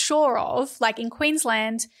what I'm sure of. Like in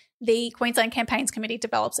Queensland, the Queensland Campaigns Committee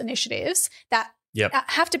develops initiatives that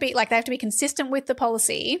have to be they have to be consistent with the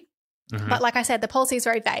policy. But like I said, the policy is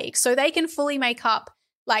very vague. So they can fully make up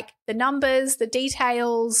the numbers, the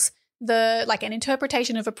details, an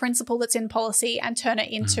interpretation of a principle that's in policy and turn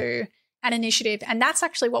it into an initiative. And that's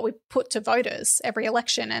actually what we put to voters every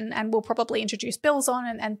election and we'll probably introduce bills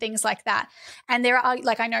on and things like that. And there are,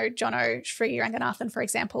 I know Jono Sri Ranganathan, for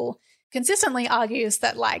example, consistently argues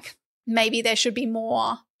that maybe there should be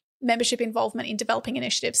more membership involvement in developing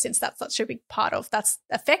initiatives since that's such a big part of that's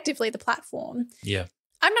effectively the platform. Yeah.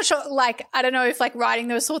 I'm not sure, I don't know if writing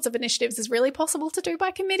those sorts of initiatives is really possible to do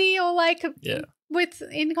by committee or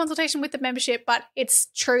in consultation with the membership, but it's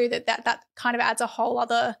true that kind of adds a whole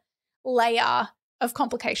other layer of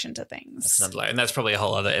complication to things. And that's probably a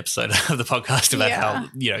whole other episode of the podcast about how,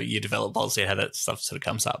 you develop policy and how that stuff sort of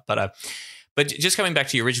comes up. But just coming back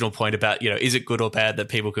to your original point about, is it good or bad that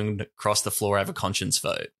people can cross the floor over conscience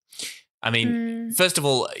vote? I mean, first of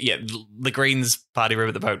all, the Greens party room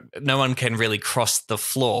at the moment, no one can really cross the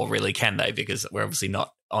floor, really, can they? Because we're obviously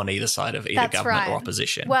not on either side of either government or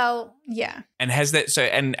opposition. Well, yeah. And has that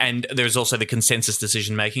and there's also the consensus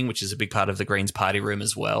decision making, which is a big part of the Greens party room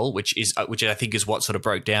as well, which I think is what sort of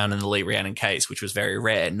broke down in the Lee Rhiannon case, which was very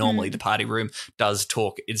rare. Normally, the party room does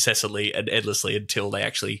talk incessantly and endlessly until they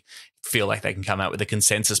actually feel like they can come out with a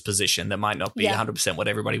consensus position that might not be 100% what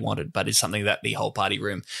everybody wanted, but is something that the whole party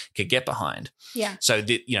room could get behind. Yeah. So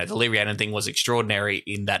the Lee Rhiannon thing was extraordinary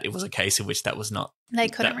in that it was a case in which that was not. They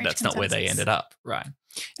couldn't reach that's consensus. Not where they ended up, right?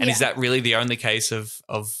 And is that really the only case of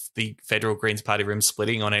the federal Greens party room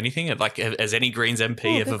splitting on anything? Has any Greens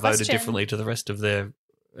MP ever voted differently to the rest of their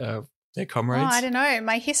comrades? Oh, I don't know.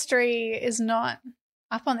 My history is not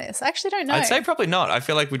up on this. I actually don't know. I'd say probably not. I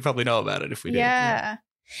feel like we'd probably know about it if we did. Yeah.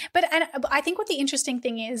 But I think what the interesting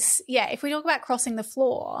thing is, if we talk about crossing the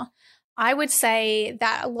floor, I would say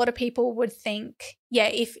that a lot of people would think,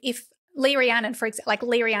 if Lee Rhiannon, for example,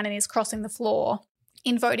 Lee Rhiannon is crossing the floor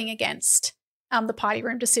in voting against the party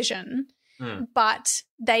room decision, but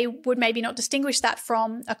they would maybe not distinguish that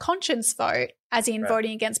from a conscience vote, as in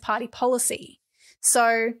voting against party policy.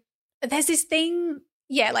 So there's this thing,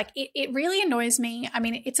 it really annoys me. I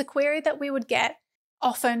mean, it's a query that we would get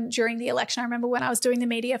often during the election. I remember when I was doing the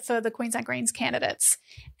media for the Queensland Greens candidates,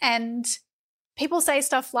 and people say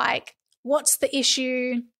stuff like, what's the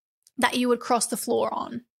issue that you would cross the floor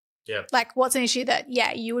on? Yeah. Like, what's an issue that,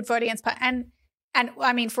 you would vote against? And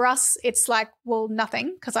I mean, for us, it's like, well,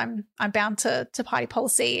 nothing, because I'm bound to party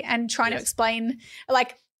policy, and trying to explain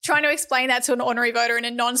that to an ordinary voter in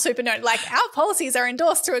a non-super note, like, our policies are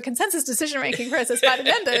endorsed through a consensus decision-making process by the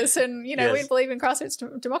members, and, we believe in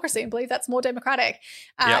grassroots democracy and believe that's more democratic.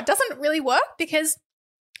 It doesn't really work, because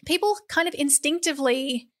people kind of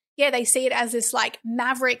instinctively, they see it as this, like,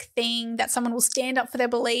 maverick thing that someone will stand up for their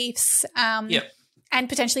beliefs and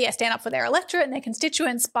potentially stand up for their electorate and their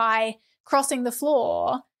constituents by crossing the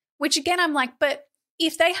floor, which, again, I'm like, but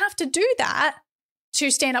if they have to do that to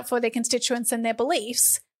stand up for their constituents and their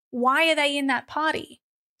beliefs, why are they in that party?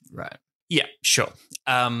 Right. Yeah, sure.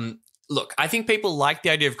 Look, I think people like the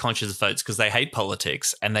idea of conscience votes because they hate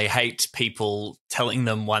politics and they hate people telling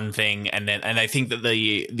them one thing, and they think that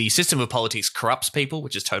the system of politics corrupts people,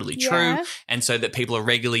 which is totally true, and so that people are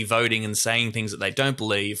regularly voting and saying things that they don't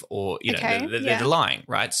believe, or they're lying,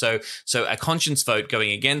 right? So a conscience vote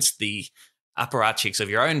going against the apparatchiks of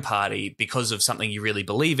your own party because of something you really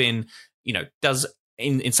believe in, does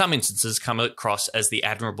in some instances come across as the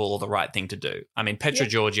admirable or the right thing to do. I mean, Petra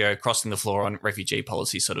Georgiou crossing the floor on refugee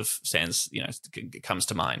policy sort of comes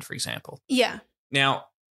to mind, for example. Yeah. Now,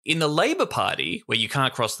 in the Labor Party, where you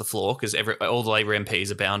can't cross the floor because all the Labor MPs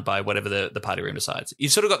are bound by whatever the party room decides,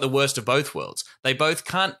 you've sort of got the worst of both worlds. They both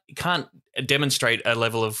can't demonstrate a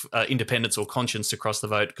level of independence or conscience to cross the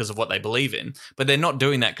vote because of what they believe in, but they're not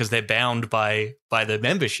doing that because they're bound by the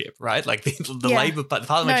membership, right? Like the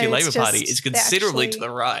Parliamentary Labor Party is considerably to the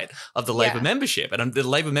right of the Labor membership, and the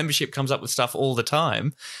Labor membership comes up with stuff all the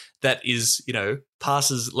time that is,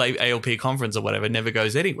 passes ALP conference or whatever, never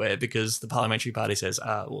goes anywhere because the Parliamentary Party says,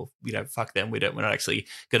 fuck them. We're not actually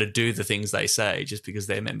going to do the things they say just because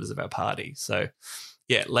they're members of our party. So,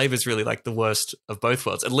 yeah, Labor's really like the worst of both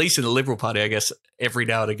worlds. At least in the Liberal Party, I guess every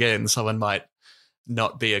now and again someone might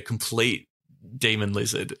not be a complete demon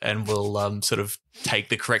lizard and will sort of take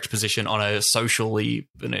the correct position on a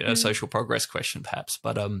social progress question, perhaps.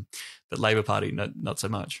 But Labor Party, not so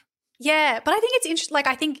much. Yeah, but I think it's interesting. Like,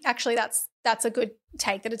 I think actually that's a good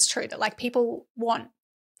take, that it's true that, like, people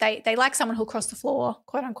they like someone who'll cross the floor,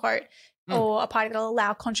 quote unquote, or a party that'll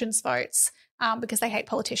allow conscience votes because they hate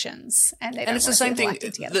politicians and they don't it's the same thing.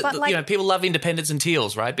 But people love independents and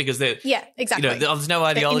teals, right? Because they're exactly. There's no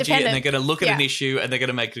ideology and they're going to look at an issue and they're going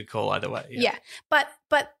to make a call either way. Yeah. But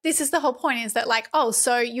this is the whole point, is that, like,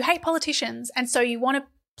 so you hate politicians and so you want to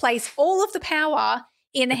place all of the power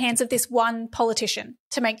in the hands of this one politician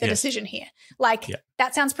to make the decision here. Like,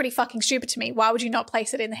 that sounds pretty fucking stupid to me. Why would you not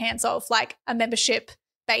place it in the hands of, like, a membership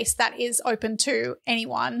base that is open to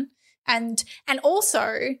anyone? And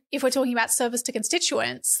also, if we're talking about service to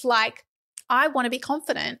constituents, like, I want to be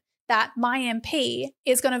confident that my MP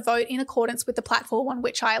is going to vote in accordance with the platform on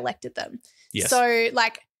which I elected them. Yes. So,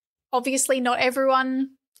 like, obviously not everyone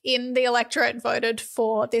in the electorate voted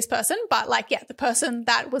for this person, but, like, the person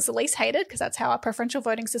that was the least hated, because that's how our preferential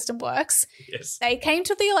voting system works. Yes. They came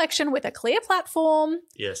to the election with a clear platform.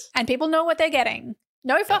 Yes. And people know what they're getting.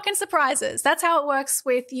 No fucking surprises. That's how it works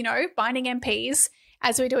with, binding MPs,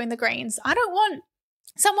 as we do in the Greens. I don't want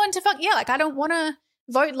someone to I don't want to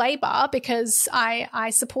vote Labor because I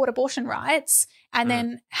support abortion rights and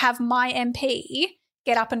then have my MP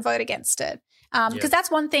get up and vote against it. Because that's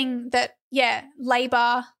one thing that,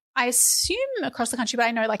 Labor, I assume across the country, but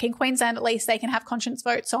I know, like, in Queensland at least, they can have conscience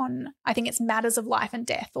votes on, I think it's matters of life and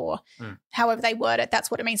death, or however they word it, that's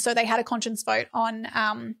what it means. So they had a conscience vote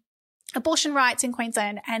on abortion rights in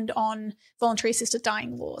Queensland and on voluntary assisted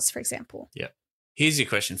dying laws, for example. Yeah. Here's your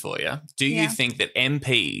question for you. Do you think that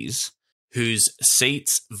MPs whose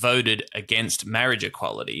seats voted against marriage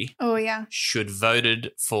equality should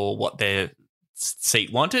voted for what their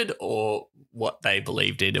seat wanted or what they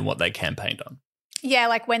believed in and what they campaigned on? Yeah,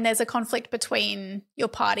 like when there's a conflict between your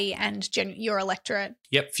party and your electorate.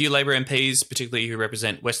 Yep, few Labor MPs, particularly who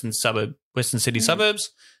represent Western city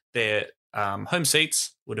suburbs, their home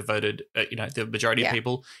seats would have voted, the majority of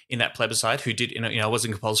people in that plebiscite who did, it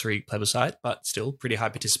wasn't a compulsory plebiscite, but still pretty high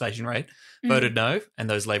participation rate, voted no, and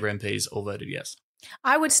those Labor MPs all voted yes.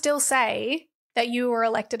 I would still say that you were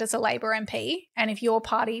elected as a Labor MP, and if your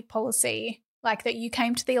party policy, like, that you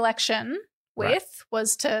came to the election with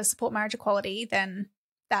was to support marriage equality, then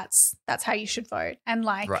that's how you should vote. And,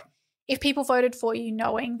 like, if people voted for you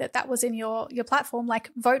knowing that was in your platform,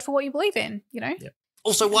 like, vote for what you believe in, Yeah.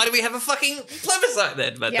 Also, why do we have a fucking plebiscite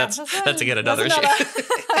then? But that's again another issue.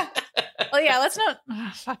 Well, let's not.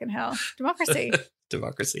 Oh, fucking hell. Democracy.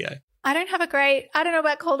 democracy, eh? I don't know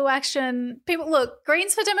about call to action. People, look,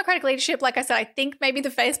 Greens for Democratic Leadership, like I said, I think maybe the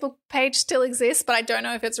Facebook page still exists, but I don't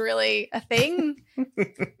know if it's really a thing.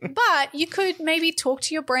 But you could maybe talk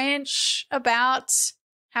to your branch about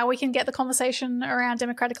how we can get the conversation around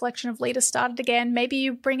democratic election of leaders started again. Maybe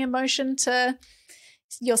you bring a motion to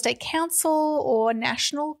your state council or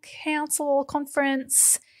national council or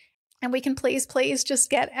conference, and we can please just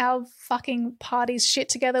get our fucking party's shit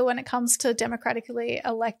together when it comes to democratically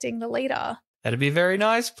electing the leader. That'd be very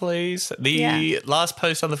nice, please. The last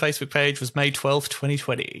post on the Facebook page was May 12th,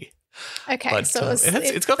 2020. Okay, but, so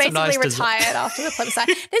it's got basically some nice retired after the plebiscite.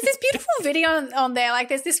 There's this beautiful video on there. Like,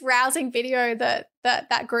 there's this rousing video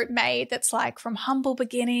that group made that's like, from humble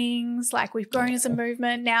beginnings, like, we've grown as a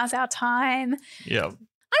movement, now's our time. Yeah.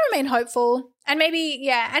 I remain hopeful. And maybe,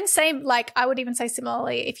 and same, like, I would even say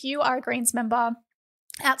similarly, if you are a Greens member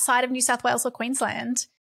outside of New South Wales or Queensland,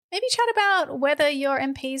 maybe chat about whether your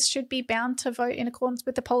MPs should be bound to vote in accordance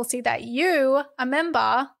with the policy that you, a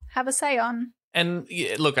member, have a say on. And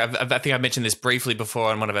look, I think I mentioned this briefly before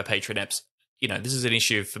on one of our Patreon apps. You know, this is an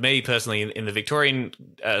issue for me personally in the Victorian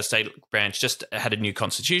state branch. Just had a new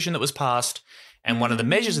constitution that was passed. And one of the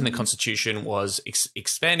measures in the constitution was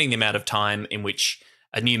expanding the amount of time in which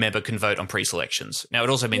a new member can vote on pre-selections. Now, it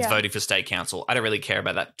also means voting for state council. I don't really care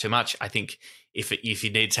about that too much. I think if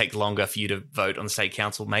you need to take longer for you to vote on the state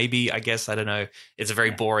council, maybe, I guess, I don't know. It's a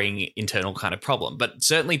very boring internal kind of problem. But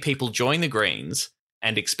certainly people join the Greens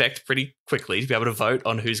and expect pretty quickly to be able to vote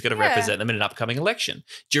on who's going to represent them in an upcoming election.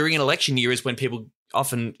 During an election year is when people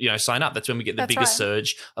often, sign up. That's when we get the biggest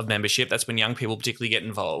surge of membership. That's when young people particularly get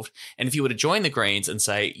involved. And if you were to join the Greens and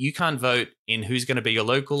say, you can't vote in who's going to be your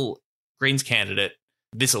local Greens candidate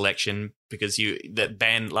this election because that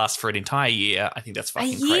ban lasts for an entire year, I think that's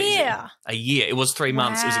fucking crazy. A year. It was 3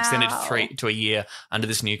 months. Wow. It was extended to a year under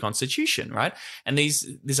this new constitution, right? And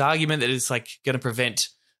this argument that it's like going to prevent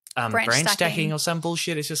branch stacking or some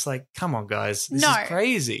bullshit. It's just like, come on, guys. This is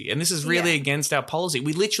crazy. And this is really against our policy.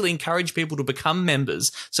 We literally encourage people to become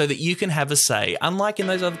members so that you can have a say, unlike in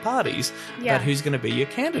those other parties, about who's going to be your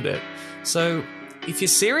candidate. So if you're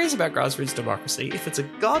serious about grassroots democracy, if it's a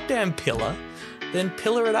goddamn pillar, then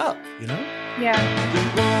pillar it up, Yeah. The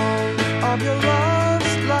warmth of your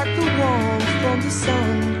love's like the warmth from the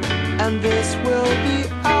sun, and this will be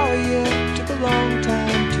our year. Took a long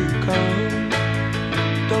time to come.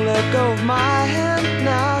 Don't let go of my hand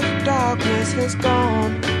now, the darkness has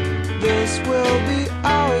gone. This will be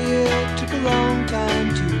our year, took a long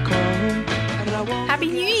time to come. And I won't Happy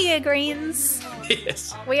New Year, Greens.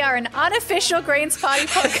 Yes. We are an unofficial Greens Party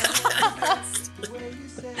podcast.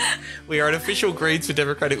 We are an official Greens for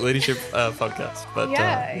Democratic Leadership podcast. But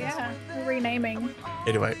we're renaming.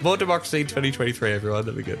 Anyway, more democracy in 2023, everyone.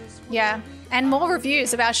 That'd be good. Yeah. And more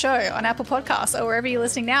reviews of our show on Apple Podcasts or wherever you're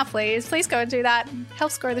listening now, please. Please go and do that.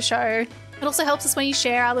 Helps grow the show. It also helps us when you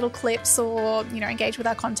share our little clips or, engage with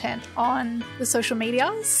our content on the social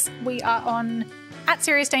medias. We are on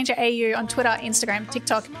 @SeriousDangerAU on Twitter, Instagram,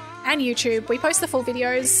 TikTok, and YouTube. We post the full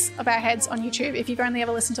videos of our heads on YouTube. If you've only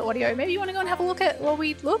ever listened to audio, maybe you want to go and have a look at what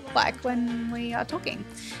we look like when we are talking.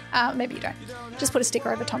 Maybe you don't. Just put a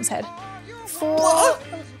sticker over Tom's head.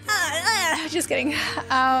 Just kidding.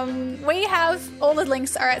 We have all the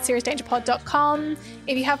links are at seriousdangerpod.com.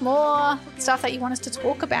 If you have more stuff that you want us to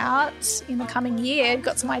talk about in the coming year,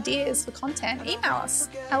 got some ideas for content, email us.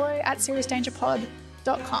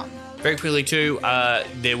 hello@seriousdangerpod.com. Very quickly too,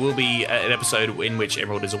 there will be an episode in which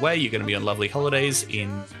Emerald is away. You're going to be on lovely holidays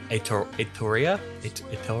in Etoria.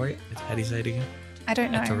 How do you say it again? I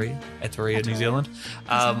don't know. Etoria, New Zealand.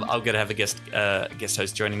 I'm going to have a guest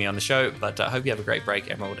host joining me on the show, but I hope you have a great break,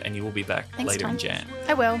 Emerald, and you will be back later in Jan.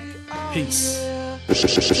 I will. Peace.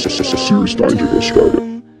 Serious Danger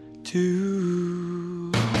Australia.